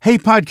Hey,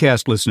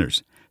 podcast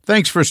listeners.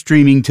 Thanks for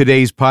streaming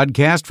today's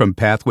podcast from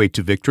Pathway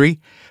to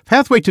Victory.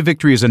 Pathway to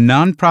Victory is a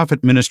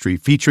nonprofit ministry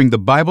featuring the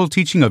Bible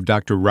teaching of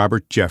Dr.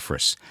 Robert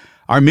Jeffress.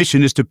 Our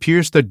mission is to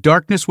pierce the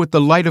darkness with the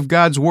light of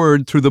God's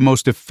Word through the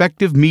most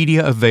effective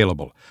media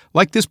available,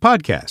 like this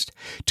podcast.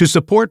 To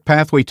support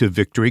Pathway to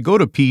Victory, go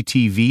to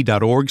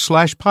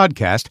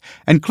ptv.org/podcast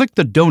and click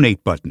the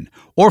donate button,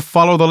 or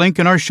follow the link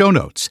in our show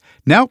notes.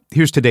 Now,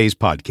 here's today's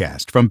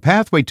podcast from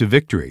Pathway to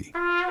Victory.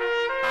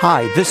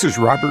 Hi, this is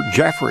Robert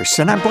Jeffress,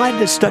 and I'm glad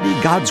to study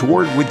God's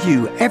Word with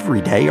you every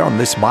day on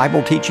this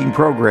Bible teaching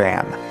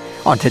program.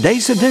 On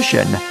today's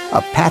edition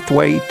of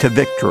Pathway to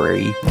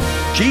Victory,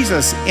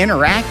 Jesus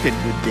interacted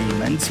with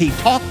demons. He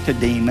talked to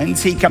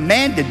demons. He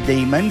commanded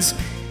demons.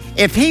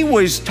 If he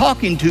was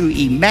talking to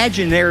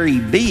imaginary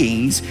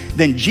beings,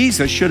 then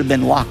Jesus should have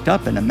been locked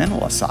up in a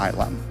mental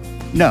asylum.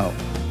 No,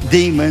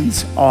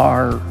 demons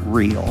are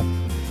real.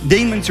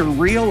 Demons are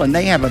real, and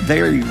they have a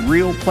very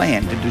real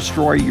plan to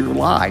destroy your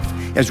life,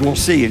 as we'll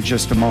see in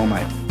just a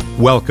moment.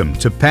 Welcome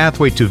to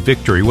Pathway to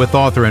Victory with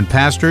author and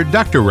pastor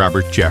Dr.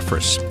 Robert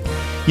Jeffress.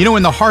 You know,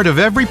 in the heart of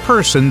every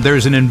person,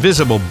 there's an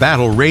invisible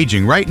battle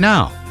raging right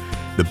now.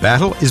 The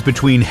battle is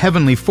between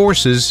heavenly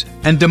forces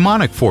and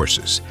demonic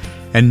forces,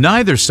 and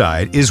neither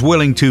side is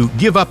willing to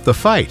give up the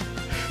fight.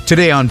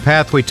 Today on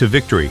Pathway to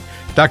Victory,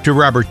 Dr.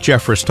 Robert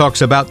Jeffress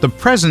talks about the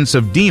presence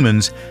of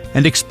demons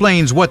and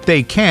explains what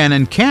they can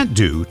and can't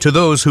do to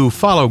those who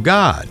follow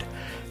God.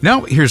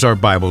 Now, here's our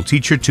Bible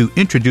teacher to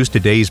introduce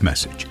today's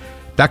message.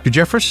 Dr.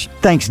 Jeffress?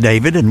 Thanks,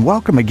 David, and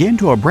welcome again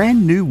to a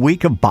brand new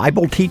week of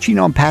Bible teaching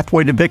on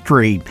Pathway to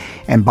Victory.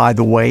 And by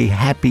the way,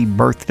 happy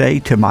birthday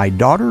to my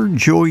daughter,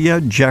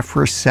 Julia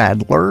Jeffress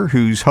Sadler,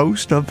 who's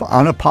host of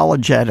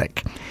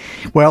Unapologetic.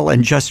 Well,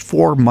 in just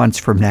 4 months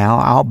from now,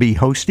 I'll be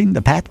hosting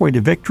the Pathway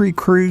to Victory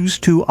cruise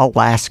to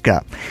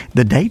Alaska.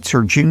 The dates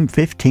are June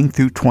 15th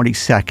through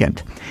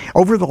 22nd.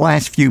 Over the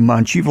last few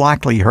months, you've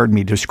likely heard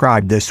me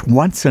describe this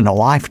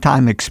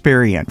once-in-a-lifetime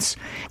experience.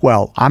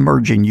 Well, I'm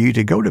urging you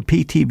to go to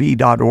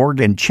ptv.org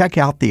and check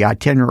out the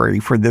itinerary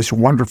for this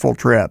wonderful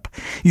trip.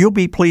 You'll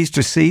be pleased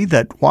to see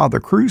that while the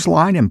cruise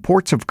line and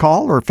ports of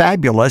call are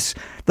fabulous,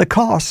 the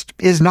cost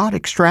is not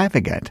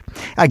extravagant.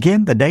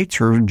 Again, the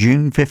dates are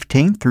June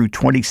 15th through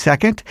 22nd.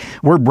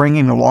 We're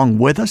bringing along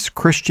with us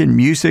Christian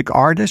music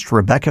artist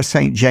Rebecca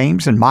St.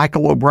 James and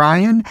Michael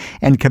O'Brien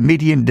and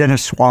comedian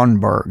Dennis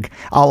Swanberg.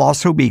 I'll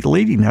also be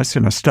leading us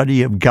in a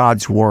study of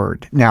God's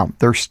Word. Now,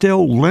 there's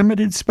still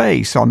limited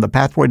space on the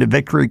Pathway to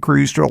Victory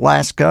cruise to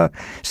Alaska,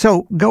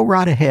 so go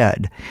right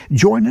ahead.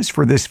 Join us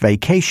for this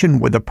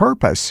vacation with a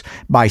purpose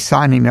by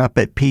signing up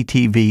at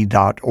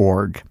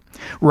ptv.org.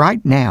 Right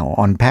now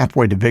on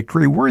Pathway to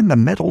Victory, we're in the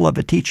middle of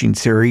a teaching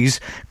series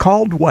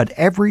called What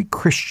Every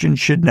Christian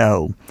Should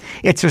Know.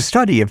 It's a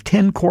study of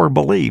 10 core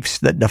beliefs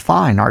that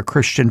define our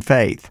Christian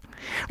faith.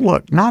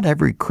 Look, not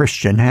every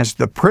Christian has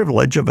the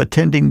privilege of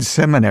attending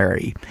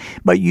seminary,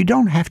 but you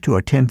don't have to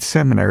attend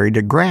seminary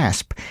to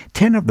grasp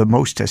 10 of the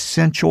most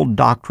essential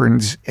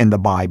doctrines in the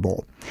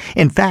Bible.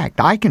 In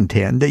fact, I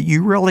contend that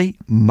you really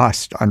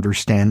must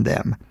understand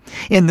them.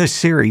 In this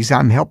series,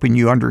 I'm helping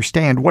you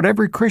understand what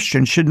every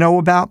Christian should know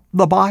about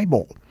the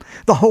Bible,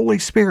 the Holy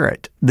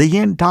Spirit, the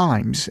end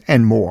times,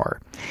 and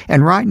more.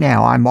 And right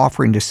now, I'm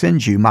offering to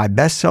send you my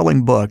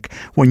best-selling book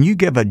when you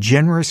give a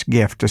generous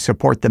gift to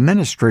support the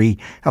ministry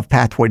of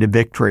Pathway to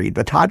Victory.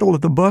 The title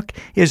of the book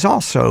is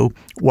also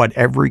What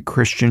Every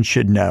Christian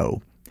Should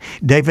Know.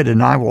 David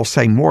and I will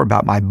say more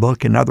about my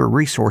book and other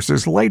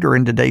resources later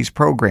in today's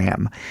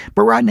program.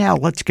 But right now,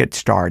 let's get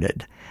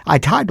started. I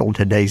titled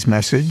today's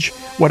message,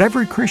 What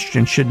Every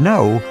Christian Should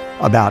Know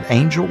About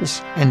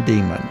Angels and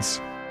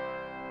Demons.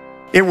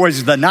 It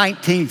was the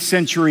 19th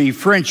century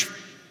French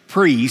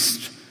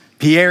priest,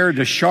 Pierre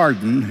de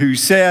Chardin, who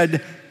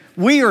said,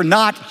 "We are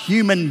not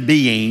human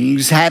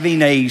beings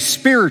having a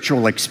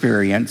spiritual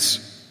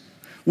experience.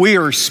 We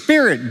are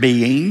spirit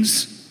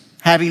beings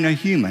having a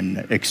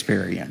human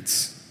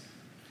experience."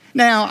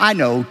 Now, I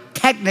know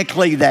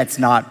technically that's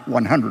not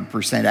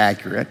 100%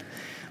 accurate.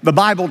 The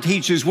Bible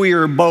teaches we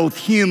are both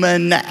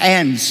human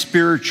and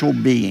spiritual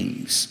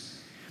beings.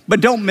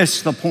 But don't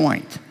miss the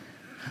point.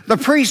 The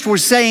priest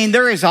was saying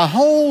there is a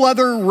whole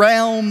other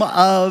realm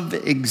of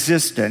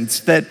existence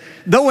that,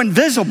 though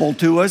invisible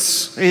to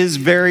us, is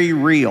very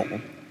real.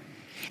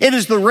 It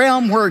is the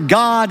realm where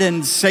God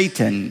and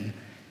Satan,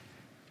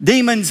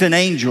 demons and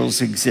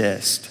angels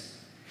exist.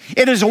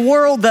 It is a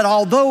world that,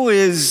 although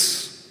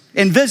is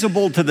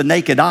invisible to the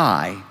naked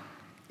eye,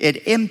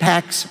 it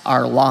impacts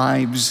our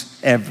lives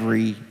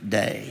every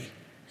day.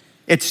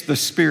 It's the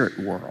spirit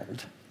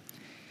world.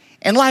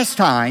 And last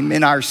time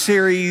in our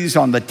series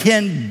on the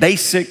 10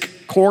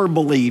 basic core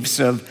beliefs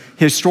of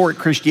historic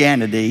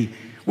Christianity,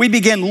 we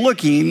began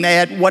looking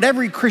at what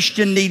every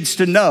Christian needs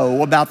to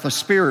know about the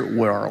spirit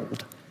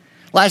world.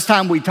 Last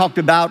time we talked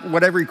about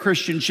what every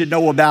Christian should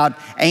know about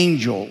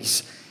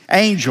angels.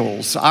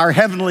 Angels, our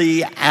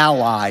heavenly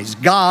allies,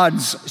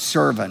 God's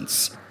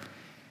servants.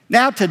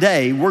 Now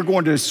today, we're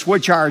going to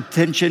switch our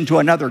attention to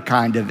another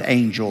kind of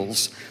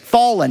angels,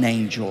 fallen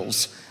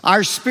angels,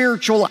 our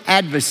spiritual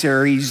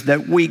adversaries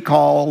that we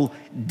call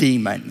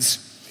demons.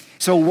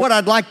 So what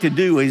I'd like to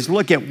do is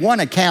look at one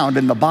account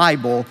in the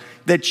Bible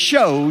that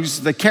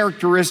shows the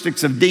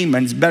characteristics of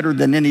demons better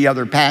than any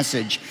other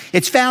passage.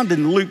 It's found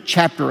in Luke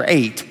chapter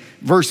 8,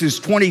 verses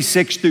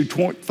 26 through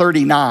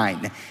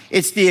 39.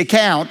 It's the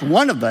account,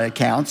 one of the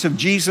accounts of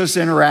Jesus'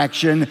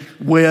 interaction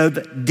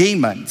with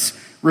demons.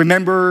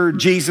 Remember,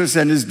 Jesus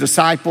and his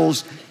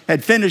disciples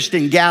had finished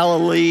in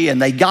Galilee,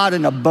 and they got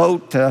in a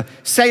boat to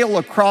sail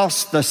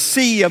across the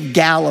Sea of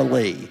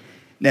Galilee.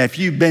 Now, if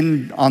you've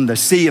been on the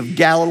Sea of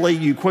Galilee,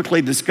 you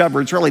quickly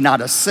discover it's really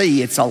not a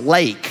sea, it's a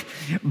lake.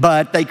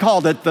 But they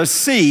called it the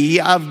Sea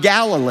of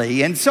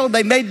Galilee. And so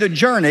they made the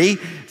journey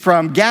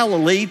from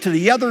Galilee to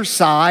the other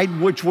side,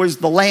 which was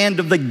the land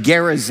of the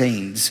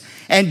Gerasenes.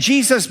 And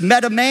Jesus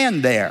met a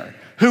man there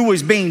who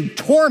was being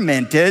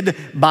tormented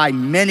by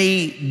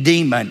many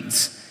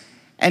demons.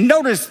 And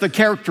notice the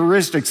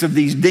characteristics of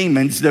these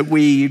demons that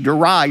we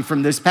derive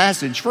from this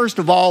passage. First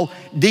of all,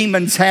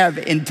 demons have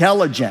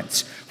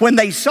intelligence. When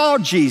they saw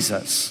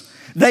Jesus,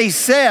 they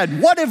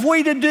said, "What have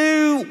we to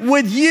do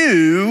with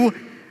you,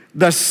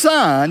 the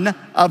Son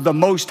of the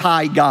Most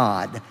High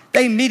God?"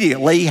 They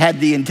immediately had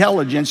the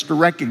intelligence to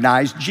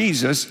recognize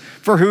Jesus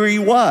for who he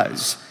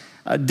was.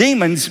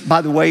 Demons,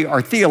 by the way,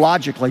 are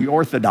theologically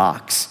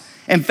orthodox.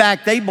 In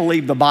fact, they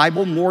believe the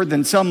Bible more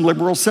than some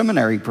liberal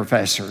seminary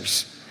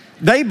professors.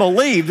 They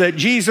believe that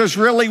Jesus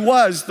really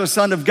was the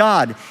Son of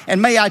God.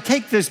 And may I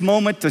take this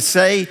moment to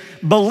say,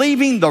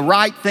 believing the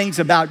right things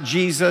about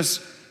Jesus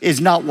is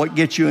not what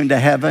gets you into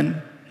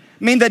heaven.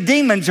 I mean, the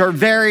demons are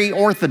very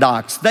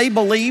orthodox. They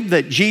believe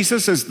that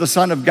Jesus is the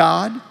Son of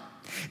God.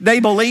 They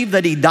believe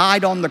that he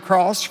died on the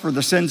cross for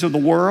the sins of the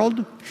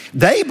world.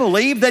 They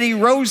believe that he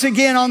rose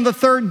again on the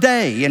third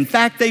day. In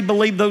fact, they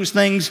believe those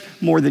things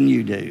more than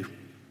you do,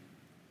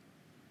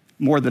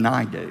 more than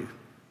I do,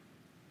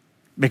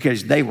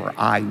 because they were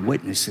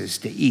eyewitnesses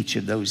to each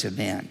of those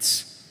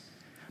events.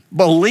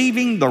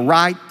 Believing the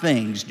right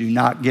things do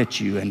not get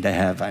you into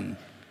heaven.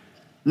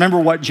 Remember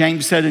what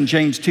James said in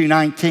James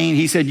 2:19?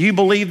 He said, "You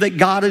believe that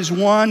God is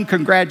one?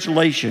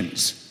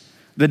 Congratulations."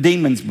 The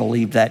demons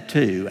believe that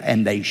too,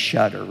 and they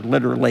shudder.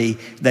 Literally,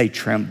 they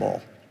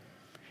tremble.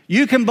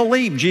 You can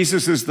believe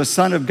Jesus is the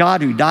Son of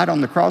God who died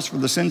on the cross for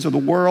the sins of the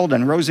world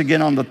and rose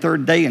again on the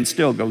third day and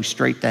still go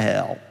straight to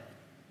hell.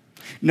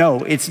 No,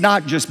 it's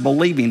not just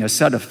believing a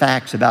set of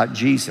facts about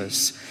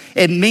Jesus.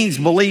 It means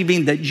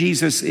believing that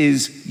Jesus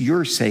is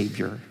your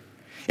Savior.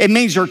 It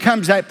means there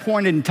comes that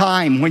point in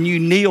time when you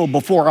kneel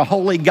before a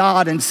holy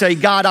God and say,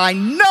 "God, I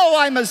know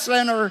I'm a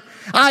sinner.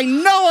 I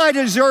know I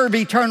deserve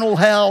eternal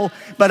hell,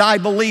 but I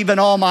believe in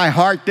all my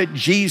heart that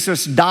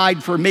Jesus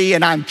died for me,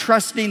 and I'm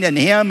trusting in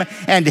him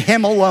and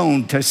him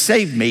alone to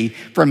save me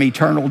from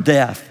eternal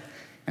death."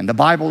 And the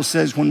Bible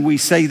says when we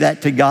say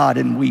that to God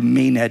and we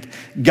mean it,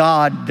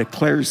 God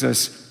declares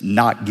us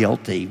not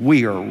guilty.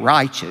 We are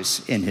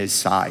righteous in his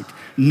sight.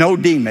 No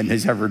demon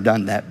has ever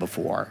done that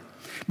before.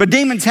 But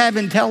demons have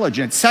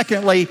intelligence.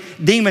 Secondly,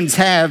 demons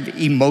have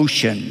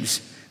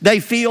emotions. They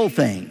feel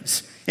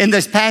things. In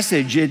this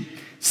passage, it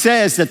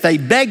says that they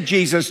begged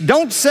Jesus,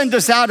 "Don't send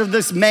us out of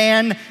this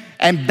man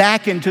and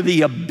back into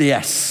the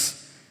abyss."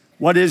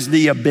 What is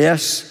the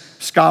abyss?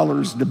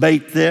 Scholars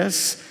debate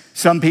this.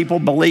 Some people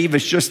believe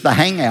it's just the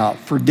hangout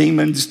for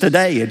demons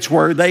today. It's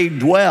where they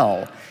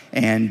dwell.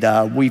 And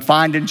we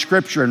find in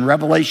Scripture, in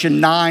Revelation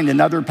 9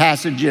 and other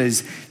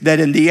passages, that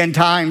in the end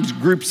times,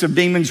 groups of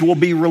demons will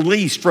be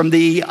released from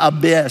the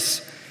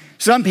abyss.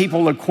 Some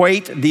people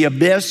equate the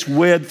abyss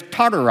with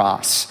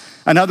Tartarus,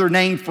 another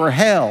name for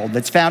hell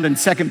that's found in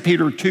 2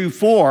 Peter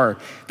 2:4,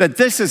 that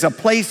this is a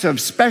place of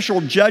special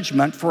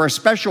judgment for a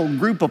special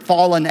group of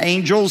fallen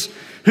angels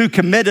who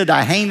committed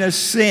a heinous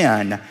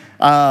sin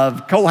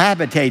of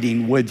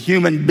cohabitating with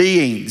human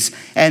beings,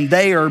 and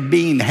they are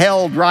being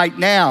held right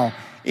now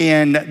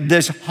in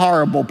this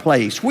horrible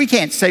place. We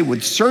can't say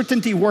with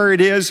certainty where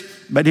it is,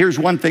 but here's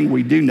one thing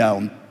we do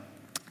know.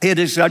 It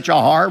is such a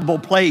horrible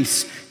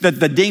place that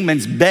the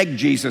demons begged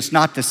Jesus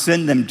not to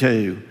send them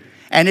to.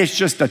 And it's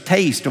just a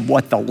taste of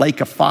what the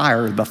lake of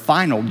fire, the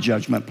final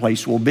judgment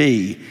place, will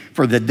be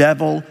for the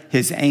devil,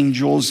 his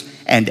angels,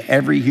 and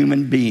every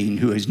human being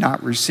who has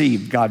not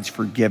received God's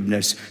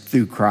forgiveness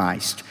through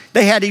Christ.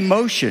 They had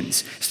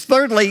emotions.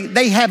 Thirdly,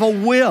 they have a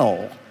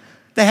will.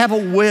 They have a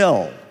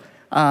will.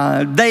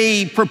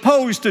 They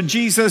proposed to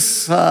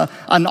Jesus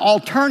an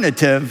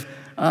alternative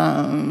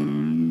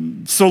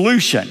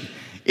solution.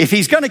 If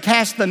he's going to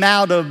cast them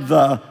out of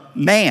the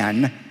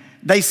man,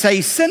 they say,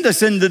 "Send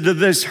us into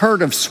this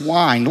herd of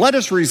swine. Let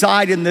us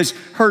reside in this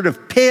herd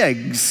of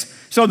pigs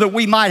so that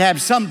we might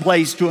have some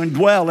place to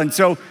indwell." And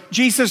so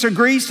Jesus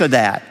agrees to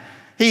that.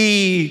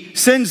 He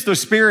sends the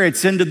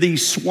spirits into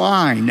these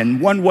swine.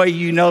 And one way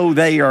you know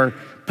they are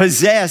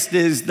possessed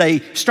is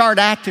they start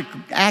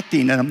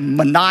acting in a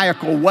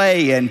maniacal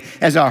way. And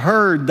as a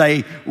herd,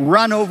 they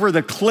run over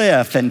the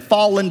cliff and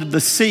fall into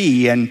the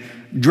sea and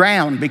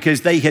drown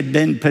because they had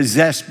been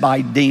possessed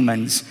by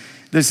demons.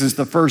 This is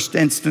the first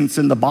instance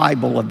in the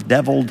Bible of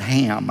deviled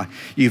ham.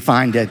 You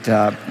find it,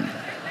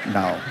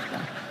 no.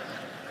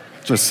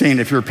 Just seeing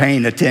if you're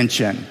paying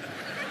attention.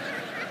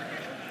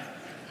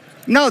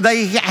 No,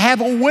 they have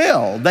a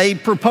will. They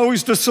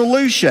proposed a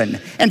solution.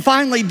 And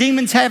finally,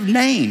 demons have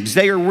names.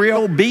 They are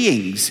real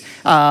beings.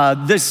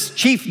 This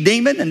chief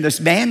demon and this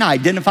man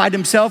identified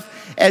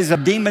himself as a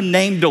demon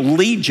named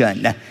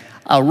Legion.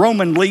 A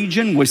Roman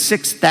legion was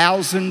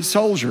 6,000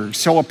 soldiers.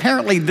 So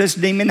apparently this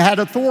demon had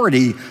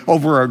authority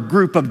over a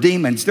group of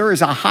demons. There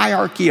is a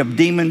hierarchy of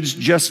demons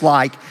just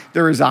like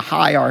there is a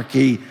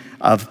hierarchy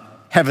of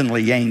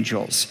heavenly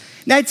angels.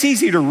 Now, it's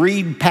easy to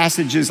read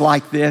passages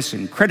like this,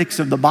 and critics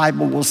of the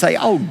Bible will say,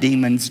 oh,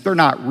 demons, they're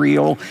not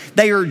real.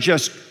 They are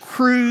just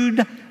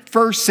crude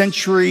first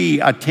century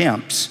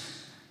attempts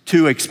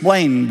to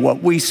explain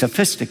what we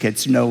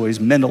sophisticates know as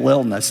mental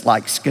illness,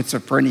 like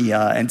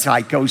schizophrenia and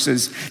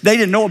psychosis. They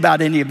didn't know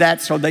about any of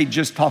that, so they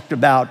just talked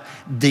about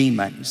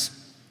demons.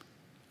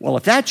 Well,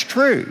 if that's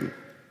true,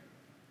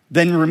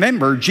 then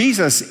remember,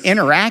 Jesus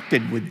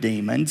interacted with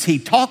demons. He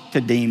talked to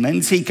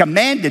demons. He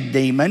commanded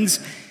demons.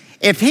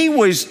 If he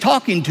was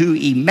talking to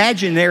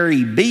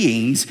imaginary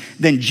beings,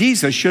 then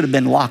Jesus should have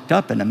been locked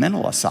up in a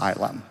mental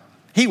asylum.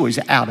 He was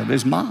out of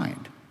his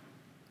mind.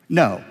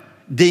 No,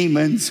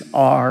 demons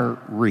are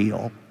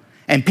real.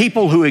 And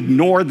people who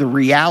ignore the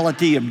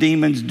reality of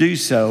demons do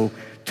so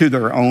to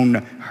their own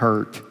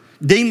hurt.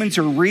 Demons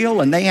are real,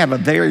 and they have a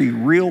very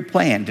real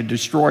plan to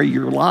destroy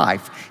your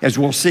life, as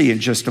we'll see in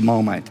just a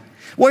moment.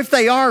 Well, if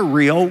they are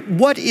real,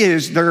 what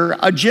is their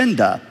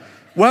agenda?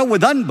 Well,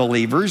 with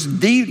unbelievers,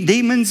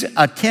 demons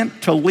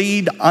attempt to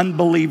lead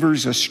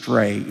unbelievers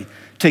astray,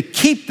 to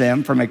keep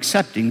them from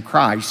accepting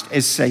Christ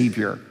as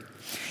Savior.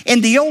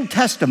 In the Old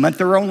Testament,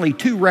 there are only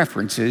 2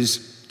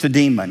 references to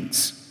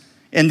demons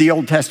in the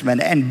Old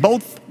Testament, and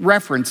both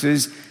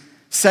references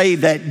say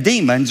that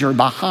demons are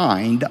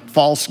behind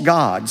false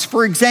gods.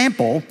 For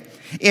example,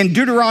 in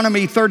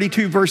Deuteronomy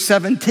 32, verse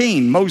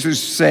 17,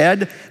 Moses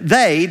said,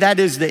 they, that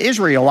is the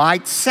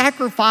Israelites,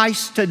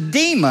 sacrificed to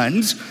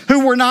demons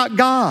who were not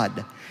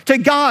God, to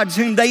gods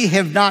whom they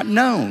have not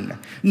known,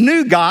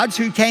 new gods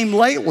who came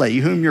lately,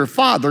 whom your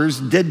fathers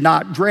did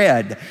not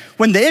dread.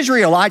 When the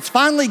Israelites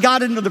finally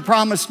got into the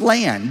promised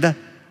land,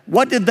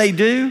 what did they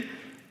do?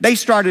 They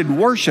started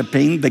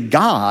worshiping the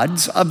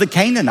gods of the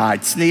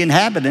Canaanites, the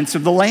inhabitants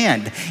of the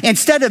land.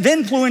 Instead of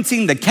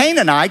influencing the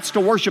Canaanites to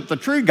worship the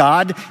true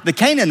God, the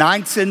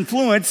Canaanites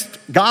influenced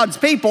God's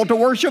people to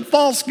worship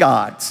false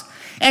gods.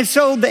 And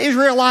so the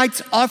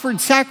Israelites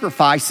offered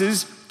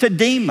sacrifices to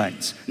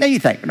demons. Now you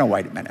think, no,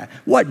 wait a minute.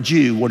 What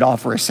Jew would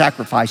offer a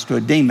sacrifice to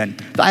a demon?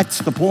 That's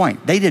the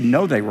point. They didn't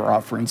know they were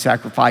offering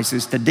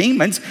sacrifices to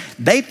demons.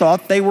 They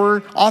thought they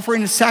were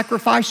offering a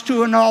sacrifice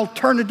to an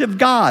alternative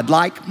god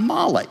like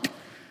Moloch,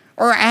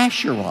 or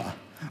Asherah,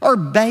 or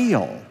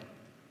Baal.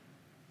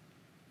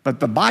 But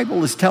the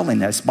Bible is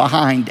telling us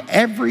behind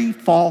every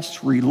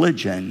false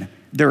religion,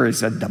 there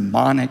is a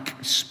demonic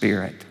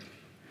spirit.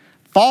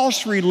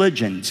 False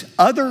religions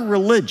other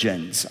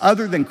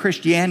than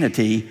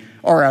Christianity,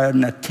 are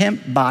an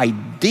attempt by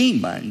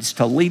demons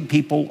to lead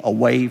people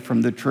away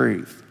from the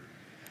truth.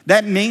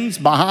 That means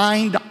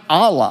behind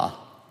Allah,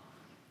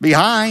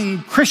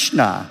 behind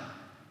Krishna,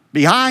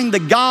 behind the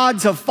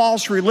gods of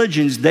false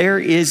religions, there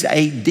is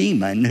a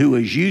demon who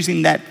is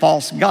using that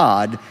false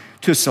god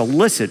to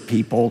solicit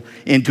people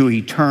into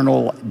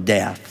eternal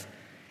death.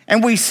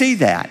 And we see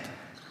that.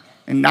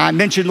 And I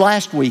mentioned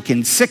last week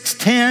in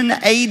 610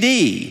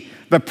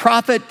 AD, the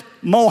prophet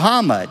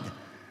Muhammad,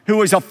 who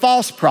was a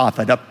false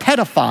prophet, a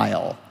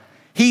pedophile,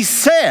 he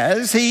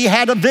says he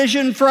had a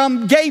vision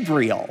from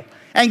Gabriel.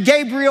 And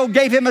Gabriel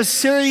gave him a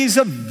series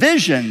of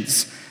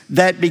visions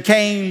that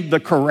became the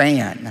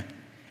Quran.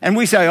 And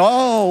we say,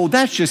 oh,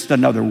 that's just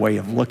another way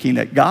of looking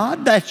at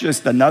God. That's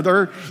just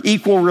another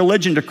equal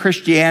religion to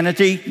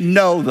Christianity.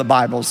 No, the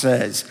Bible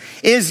says.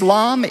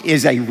 Islam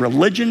is a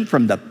religion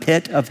from the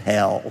pit of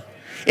hell.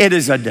 It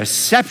is a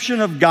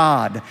deception of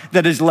God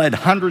that has led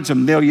hundreds of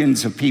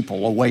millions of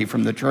people away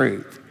from the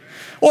truth.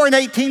 Or in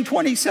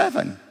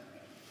 1827,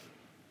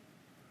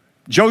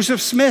 Joseph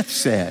Smith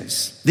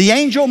says, the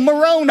angel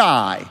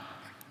Moroni,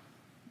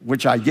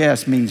 which I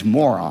guess means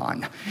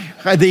moron,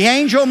 the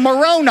angel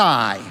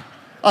Moroni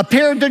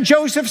appeared to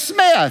Joseph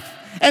Smith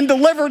and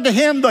delivered to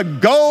him the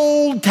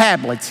gold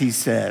tablets, he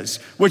says,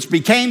 which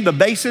became the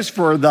basis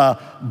for the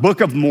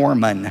Book of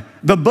Mormon,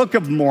 the Book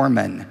of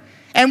Mormon.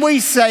 And we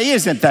say,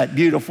 isn't that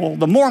beautiful?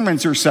 The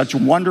Mormons are such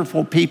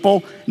wonderful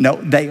people. No,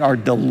 they are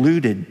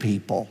deluded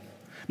people.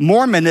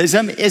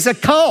 Mormonism is a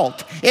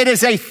cult. It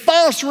is a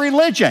false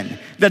religion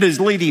that is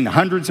leading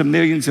hundreds of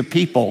millions of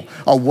people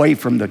away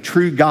from the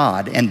true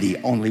God and the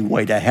only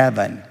way to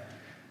heaven.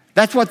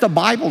 That's what the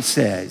Bible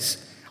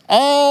says.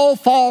 All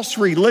false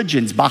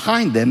religions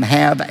behind them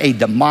have a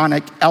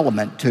demonic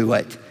element to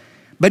it.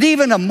 But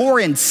even a more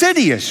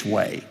insidious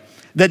way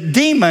that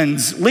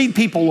demons lead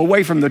people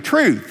away from the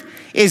truth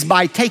is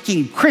by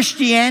taking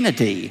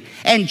Christianity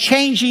and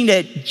changing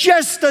it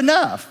just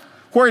enough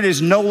where it is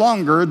no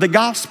longer the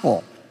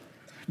gospel.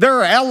 There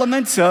are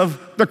elements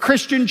of the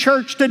Christian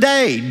church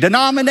today,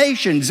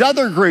 denominations,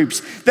 other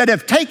groups that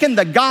have taken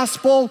the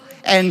gospel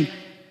and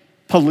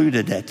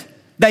polluted it.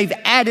 They've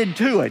added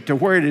to it to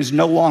where it is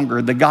no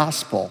longer the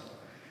gospel.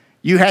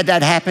 You had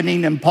that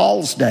happening in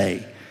Paul's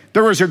day.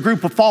 There was a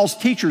group of false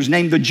teachers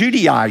named the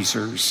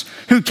Judaizers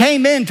who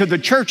came into the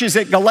churches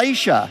at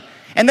Galatia,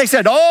 and they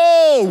said,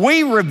 oh,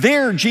 we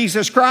revere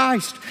Jesus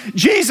Christ.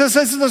 Jesus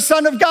is the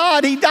Son of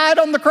God. He died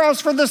on the cross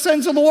for the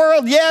sins of the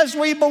world. Yes,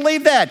 we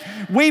believe that.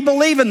 We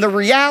believe in the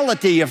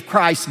reality of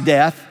Christ's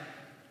death,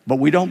 but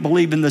we don't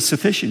believe in the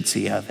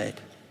sufficiency of it.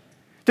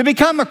 To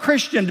become a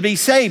Christian, to be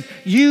saved,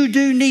 you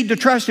do need to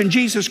trust in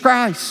Jesus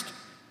Christ.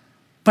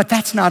 But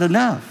that's not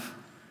enough.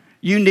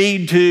 You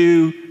need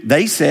to,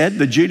 they said,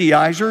 the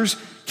Judaizers,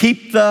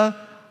 keep the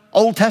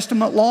Old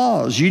Testament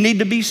laws. You need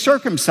to be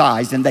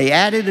circumcised. And they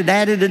added and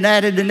added and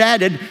added and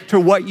added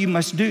to what you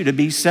must do to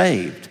be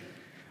saved.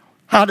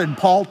 How did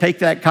Paul take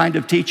that kind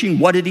of teaching?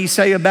 What did he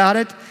say about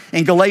it?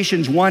 In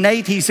Galatians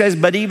 1:8, he says,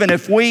 but even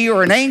if we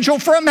or an angel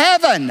from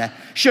heaven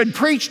should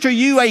preach to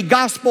you a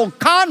gospel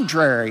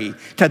contrary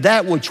to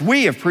that which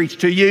we have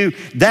preached to you,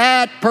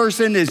 that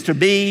person is to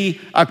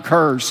be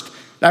accursed.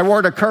 That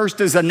word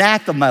accursed is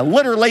anathema.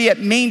 Literally, it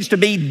means to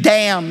be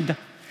damned.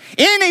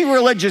 Any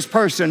religious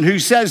person who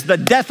says the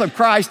death of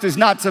Christ is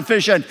not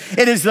sufficient,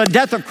 it is the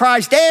death of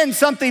Christ and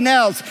something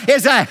else,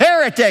 is a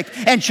heretic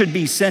and should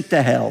be sent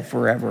to hell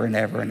forever and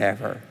ever and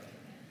ever.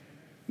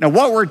 Now,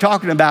 what we're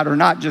talking about are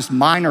not just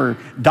minor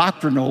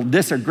doctrinal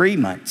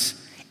disagreements.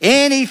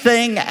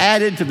 Anything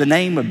added to the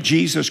name of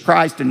Jesus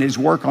Christ and his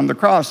work on the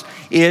cross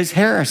is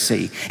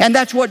heresy. And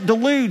that's what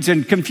deludes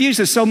and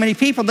confuses so many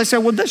people. They say,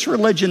 well, this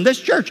religion, this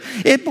church,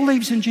 it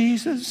believes in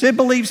Jesus, it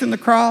believes in the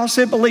cross,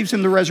 it believes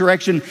in the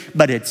resurrection,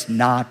 but it's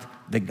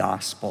not the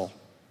gospel.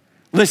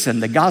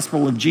 Listen, the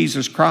gospel of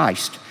Jesus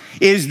Christ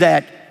is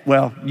that,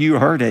 well, you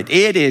heard it.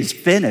 It is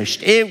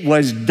finished. It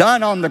was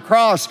done on the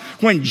cross.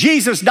 When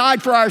Jesus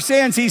died for our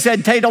sins, he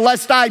said,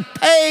 Tetelestai,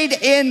 paid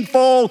in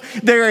full.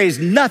 There is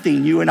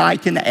nothing you and I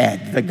can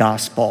add to the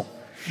gospel.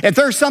 If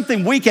there's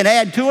something we can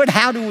add to it,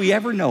 how do we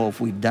ever know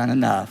if we've done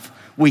enough?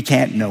 We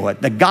can't know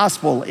it. The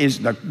gospel is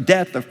the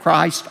death of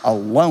Christ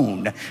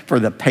alone for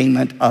the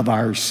payment of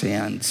our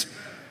sins.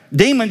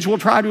 Demons will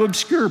try to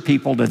obscure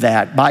people to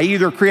that by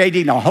either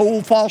creating a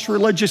whole false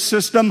religious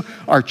system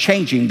or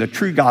changing the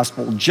true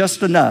gospel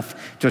just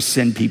enough to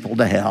send people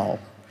to hell.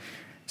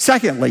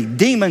 Secondly,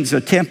 demons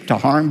attempt to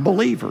harm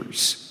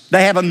believers.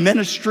 They have a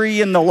ministry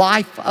in the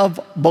life of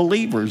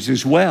believers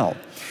as well.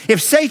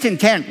 If Satan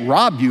can't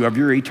rob you of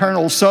your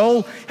eternal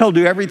soul, he'll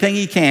do everything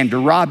he can to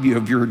rob you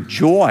of your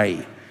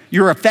joy,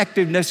 your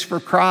effectiveness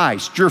for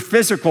Christ, your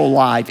physical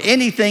life,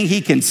 anything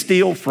he can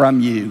steal from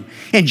you.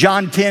 In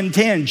John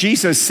 10:10,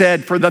 Jesus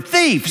said, for the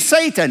thief,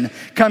 Satan,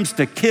 comes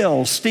to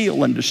kill,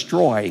 steal, and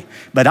destroy.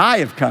 But I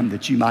have come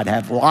that you might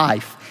have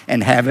life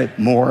and have it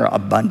more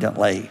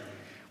abundantly.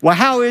 Well,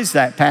 how is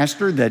that,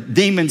 Pastor, that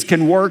demons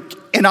can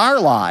work in our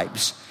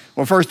lives?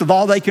 Well, first of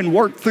all, they can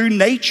work through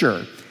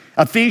nature.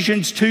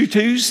 Ephesians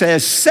 2:2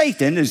 says,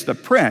 Satan is the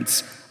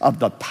prince of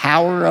the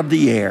power of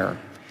the air.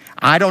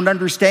 I don't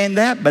understand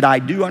that, but I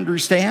do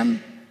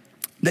understand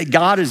that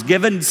God has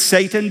given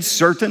Satan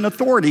certain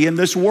authority in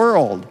this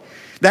world.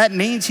 That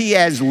means he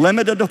has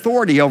limited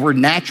authority over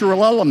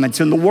natural elements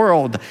in the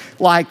world,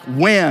 like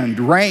wind,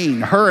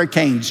 rain,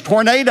 hurricanes,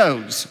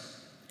 tornadoes.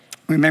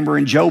 Remember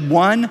in Job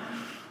 1,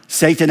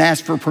 Satan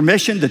asked for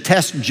permission to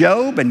test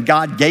Job, and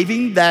God gave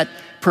him that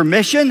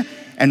permission.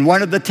 And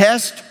one of the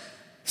tests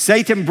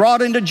Satan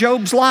brought into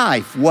Job's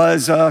life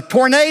was a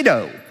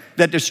tornado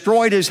that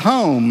destroyed his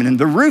home, and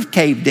the roof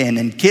caved in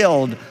and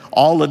killed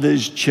all of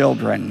his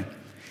children.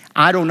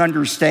 I don't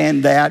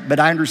understand that, but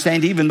I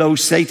understand even though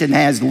Satan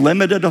has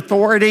limited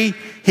authority,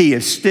 he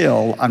is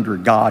still under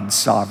God's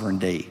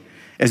sovereignty.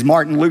 As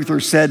Martin Luther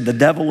said, the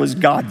devil is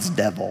God's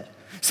devil.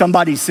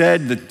 Somebody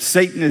said that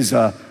Satan is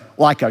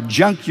like a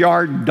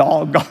junkyard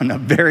dog on a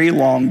very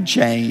long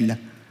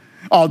chain.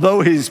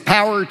 Although his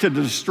power to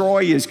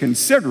destroy is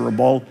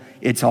considerable,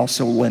 it's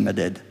also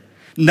limited.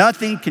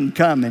 Nothing can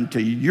come into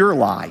your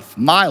life,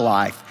 my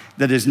life,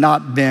 that has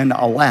not been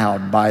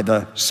allowed by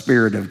the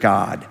Spirit of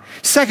God.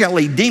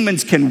 Secondly,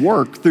 demons can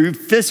work through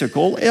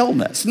physical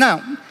illness.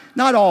 Now,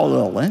 not all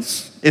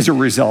illness is a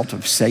result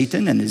of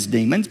Satan and his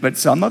demons, but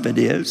some of it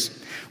is.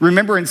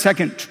 Remember in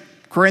 2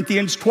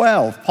 Corinthians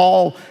 12,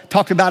 Paul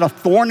talked about a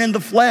thorn in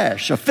the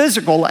flesh, a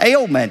physical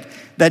ailment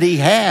that he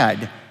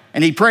had.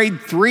 And he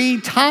prayed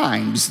 3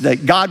 times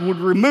that God would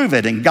remove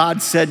it, and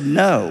God said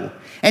no.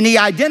 And he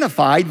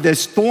identified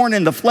this thorn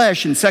in the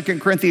flesh in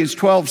 2 Corinthians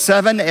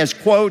 12:7 as,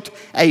 quote,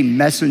 a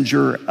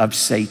messenger of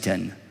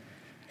Satan.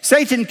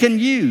 Satan can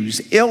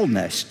use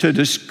illness to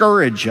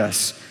discourage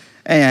us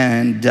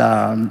and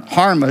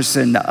harm us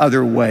in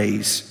other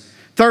ways.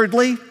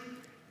 Thirdly,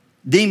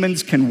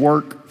 demons can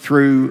work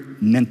through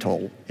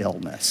mental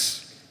illness.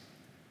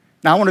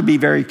 Now, I want to be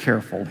very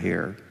careful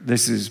here.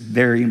 This is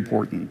very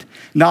important.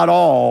 Not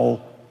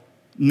all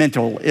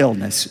mental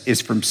illness is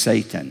from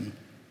Satan.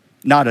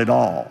 Not at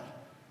all.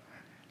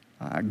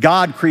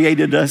 God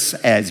created us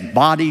as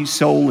body,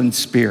 soul, and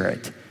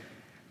spirit.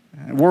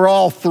 We're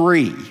all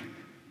three.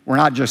 We're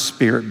not just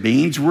spirit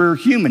beings, we're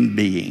human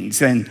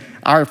beings. And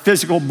Our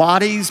physical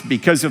bodies,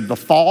 because of the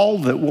fall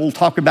that we'll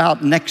talk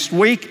about next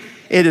week,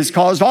 it has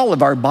caused all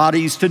of our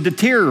bodies to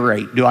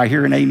deteriorate. Do I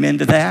hear an amen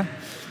to that?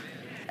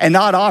 And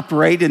not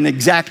operate in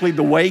exactly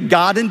the way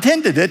God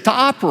intended it to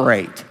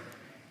operate.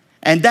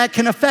 And that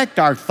can affect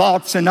our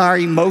thoughts and our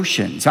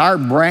emotions. Our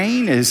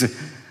brain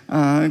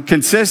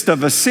consists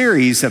of a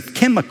series of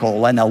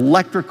chemical and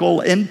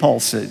electrical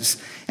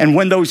impulses. And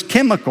when those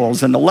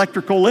chemicals and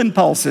electrical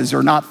impulses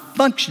are not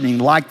functioning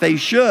like they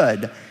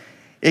should,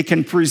 it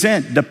can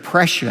present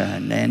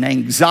depression and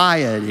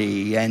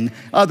anxiety and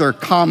other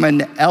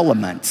common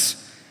elements.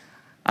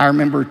 I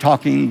remember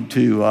talking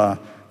to a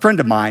friend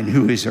of mine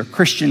who is a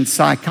Christian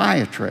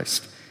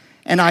psychiatrist,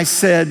 and I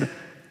said,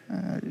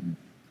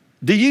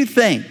 do you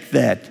think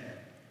that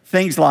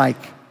things like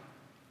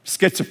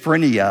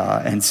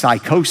schizophrenia and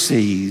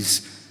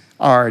psychoses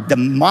are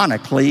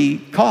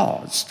demonically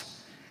caused?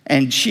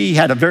 And she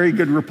had a very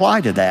good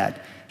reply to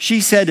that.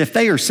 She said, if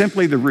they are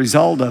simply the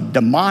result of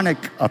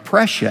demonic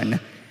oppression,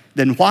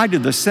 then why do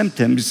the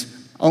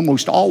symptoms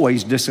almost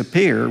always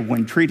disappear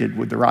when treated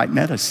with the right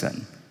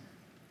medicine?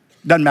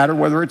 Doesn't matter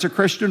whether it's a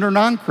Christian or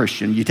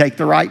non-Christian. You take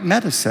the right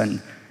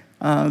medicine,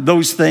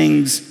 those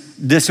things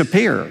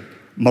disappear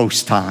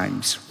most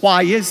times.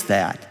 Why is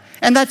that?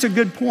 And that's a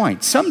good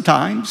point.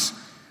 Sometimes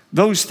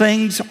those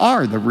things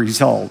are the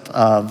result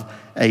of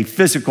a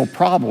physical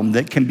problem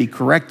that can be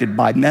corrected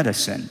by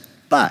medicine.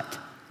 But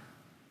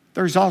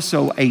there's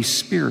also a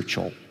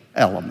spiritual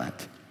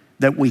element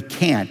that we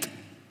can't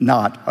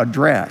not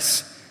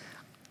address.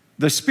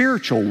 The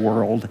spiritual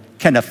world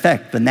can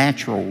affect the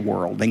natural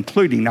world,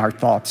 including our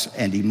thoughts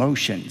and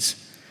emotions.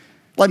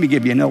 Let me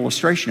give you an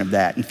illustration of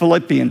that. In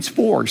Philippians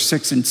 4,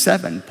 6 and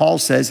 7, Paul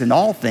says, in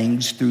all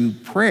things through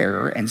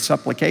prayer and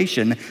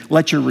supplication,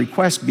 let your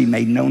requests be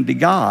made known to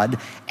God,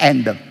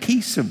 and the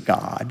peace of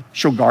God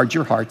shall guard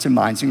your hearts and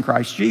minds in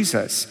Christ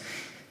Jesus.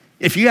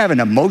 If you have an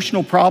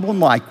emotional problem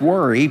like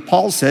worry,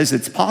 Paul says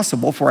it's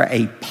possible for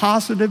a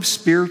positive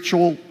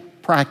spiritual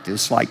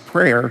practice like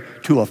prayer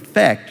to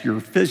affect your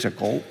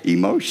physical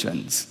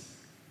emotions.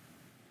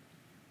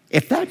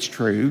 If that's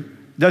true,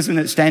 doesn't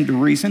it stand to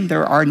reason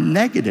there are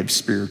negative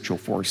spiritual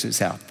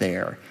forces out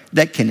there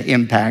that can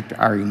impact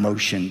our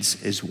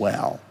emotions as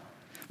well?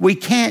 We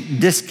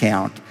can't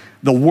discount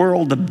the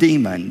world of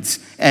demons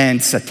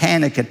and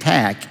satanic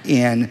attack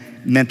in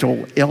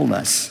mental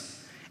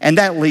illness. And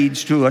that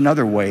leads to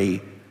another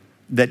way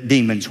that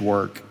demons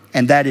work,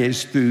 and that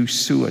is through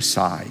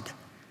suicide.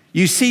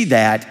 You see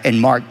that in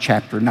Mark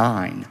chapter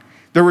 9.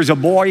 There was a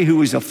boy who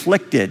was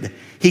afflicted.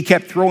 He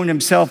kept throwing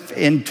himself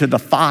into the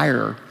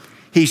fire.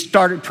 He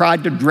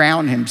tried to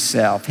drown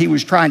himself. He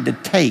was trying to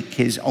take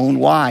his own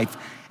life.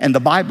 And the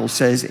Bible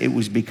says it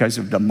was because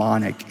of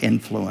demonic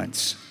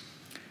influence.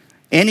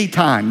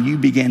 Anytime you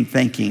begin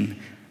thinking,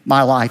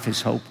 my life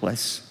is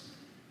hopeless,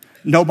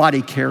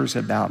 nobody cares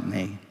about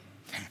me,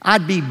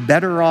 I'd be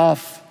better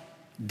off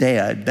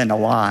dead than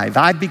alive,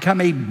 I've become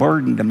a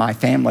burden to my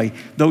family,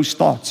 those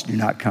thoughts do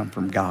not come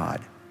from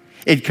God.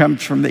 It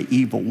comes from the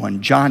evil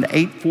one. John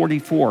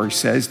 8:44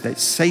 says that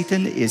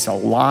Satan is a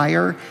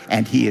liar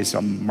and he is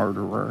a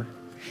murderer.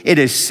 It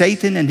is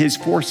Satan and his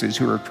forces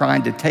who are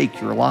trying to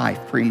take your life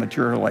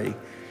prematurely.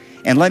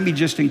 And let me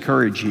just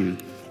encourage you,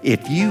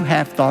 if you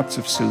have thoughts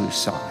of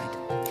suicide,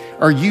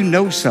 or you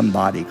know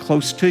somebody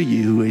close to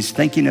you who is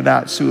thinking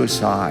about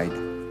suicide,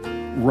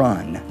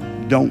 run,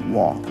 don't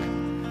walk.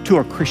 To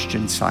a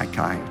Christian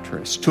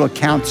psychiatrist, to a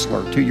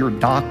counselor, to your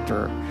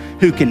doctor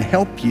who can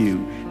help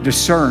you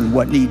discern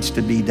what needs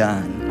to be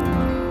done.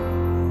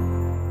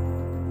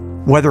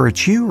 Whether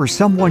it's you or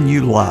someone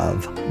you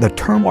love, the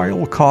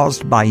turmoil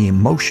caused by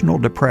emotional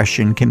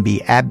depression can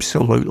be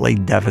absolutely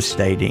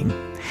devastating.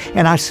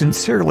 And I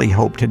sincerely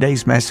hope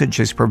today's message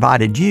has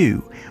provided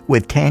you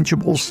with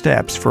tangible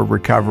steps for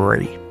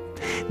recovery.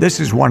 This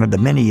is one of the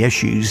many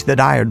issues that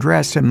I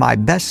address in my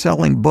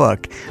best-selling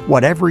book,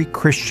 What Every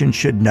Christian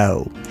Should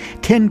Know,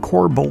 10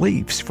 Core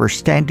Beliefs for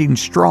Standing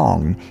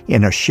Strong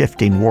in a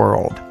Shifting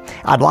World.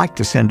 I'd like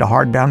to send a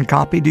hardbound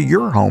copy to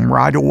your home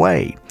right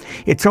away.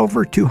 It's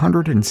over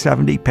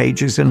 270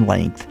 pages in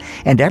length,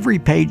 and every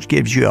page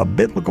gives you a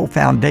biblical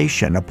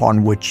foundation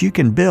upon which you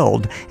can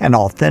build an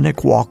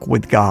authentic walk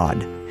with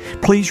God.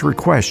 Please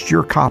request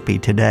your copy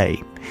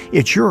today.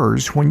 It's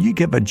yours when you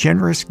give a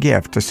generous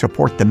gift to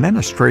support the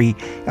ministry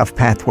of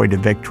Pathway to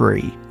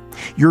Victory.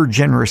 Your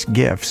generous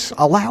gifts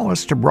allow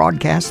us to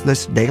broadcast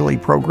this daily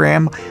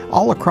program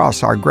all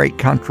across our great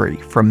country,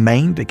 from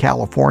Maine to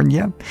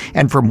California,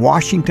 and from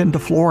Washington to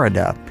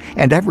Florida,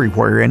 and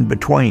everywhere in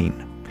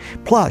between.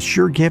 Plus,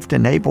 your gift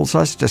enables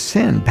us to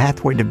send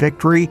Pathway to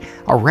Victory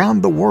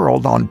around the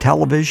world on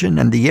television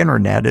and the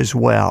internet as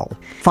well.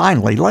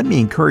 Finally, let me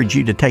encourage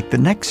you to take the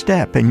next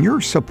step in your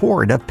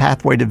support of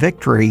Pathway to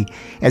Victory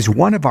as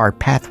one of our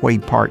Pathway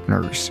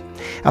partners.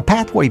 A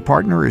Pathway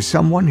partner is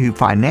someone who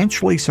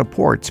financially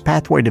supports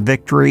Pathway to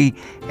Victory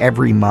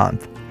every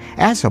month.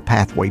 As a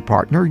Pathway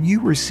partner, you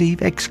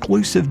receive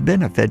exclusive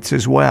benefits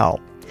as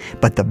well.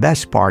 But the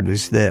best part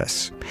is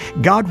this: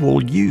 God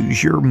will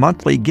use your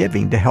monthly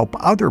giving to help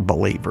other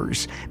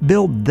believers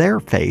build their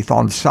faith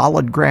on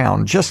solid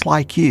ground just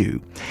like you,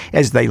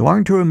 as they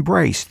learn to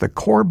embrace the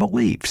core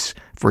beliefs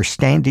for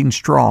standing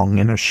strong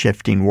in a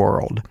shifting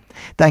world.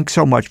 Thanks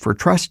so much for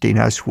trusting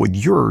us with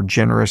your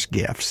generous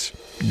gifts.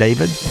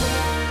 David?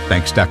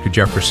 Thanks, Dr.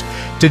 Jeffress.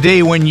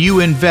 Today, when you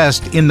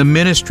invest in the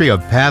ministry of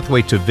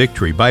Pathway to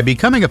Victory by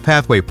becoming a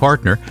Pathway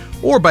partner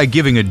or by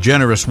giving a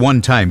generous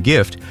one-time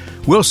gift,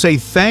 we'll say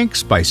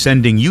thanks by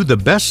sending you the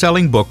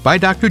best-selling book by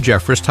Dr.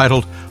 Jeffress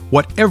titled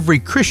What Every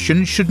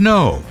Christian Should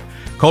Know.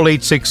 Call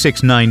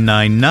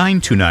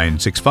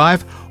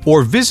 866-999-2965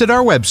 or visit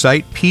our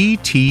website,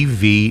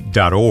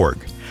 ptv.org.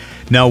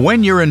 Now,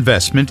 when your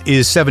investment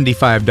is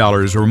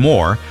 $75 or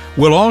more,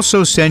 we'll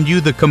also send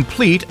you the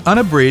complete,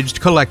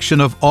 unabridged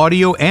collection of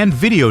audio and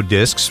video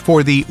discs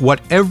for the What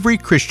Every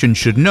Christian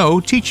Should Know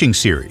teaching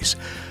series.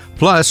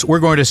 Plus, we're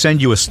going to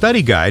send you a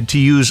study guide to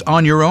use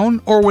on your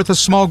own or with a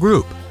small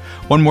group.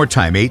 One more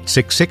time,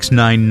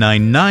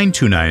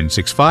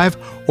 866-999-2965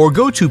 or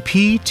go to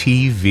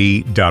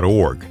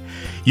ptv.org.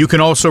 You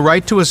can also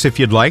write to us if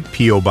you'd like,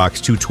 P.O.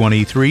 Box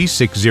 223,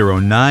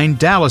 609,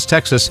 Dallas,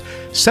 Texas,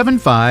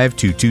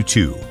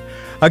 75222.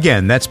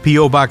 Again, that's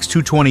P.O. Box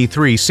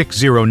 223,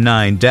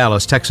 609,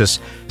 Dallas, Texas,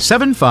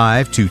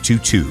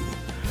 75222.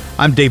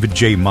 I'm David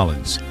J.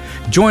 Mullins.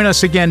 Join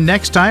us again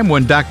next time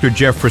when Dr.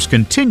 Jeffress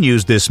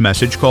continues this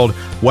message called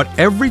What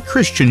Every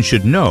Christian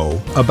Should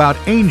Know About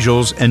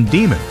Angels and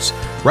Demons,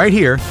 right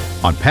here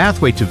on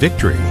Pathway to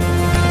Victory.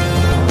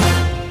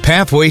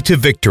 Pathway to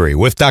Victory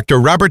with Dr.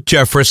 Robert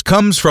Jeffress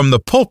comes from the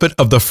pulpit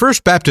of the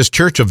First Baptist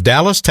Church of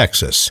Dallas,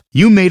 Texas.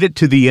 You made it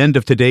to the end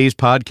of today's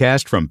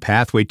podcast from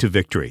Pathway to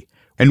Victory,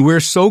 and we're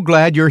so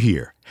glad you're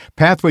here.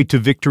 Pathway to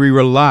Victory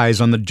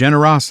relies on the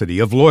generosity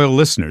of loyal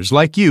listeners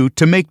like you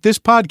to make this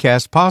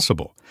podcast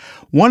possible.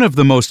 One of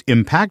the most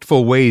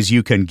impactful ways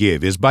you can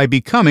give is by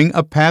becoming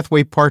a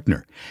Pathway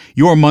partner.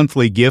 Your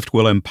monthly gift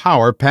will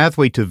empower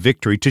Pathway to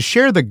Victory to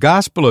share the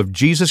gospel of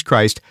Jesus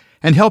Christ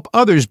and help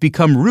others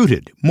become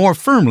rooted more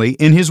firmly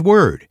in His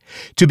Word.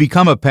 To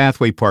become a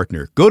Pathway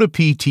partner, go to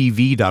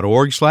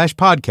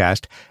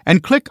ptv.org/podcast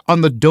and click on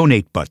the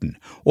Donate button,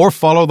 or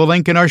follow the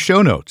link in our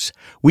show notes.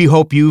 We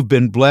hope you've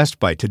been blessed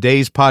by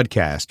today's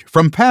podcast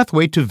from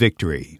Pathway to Victory.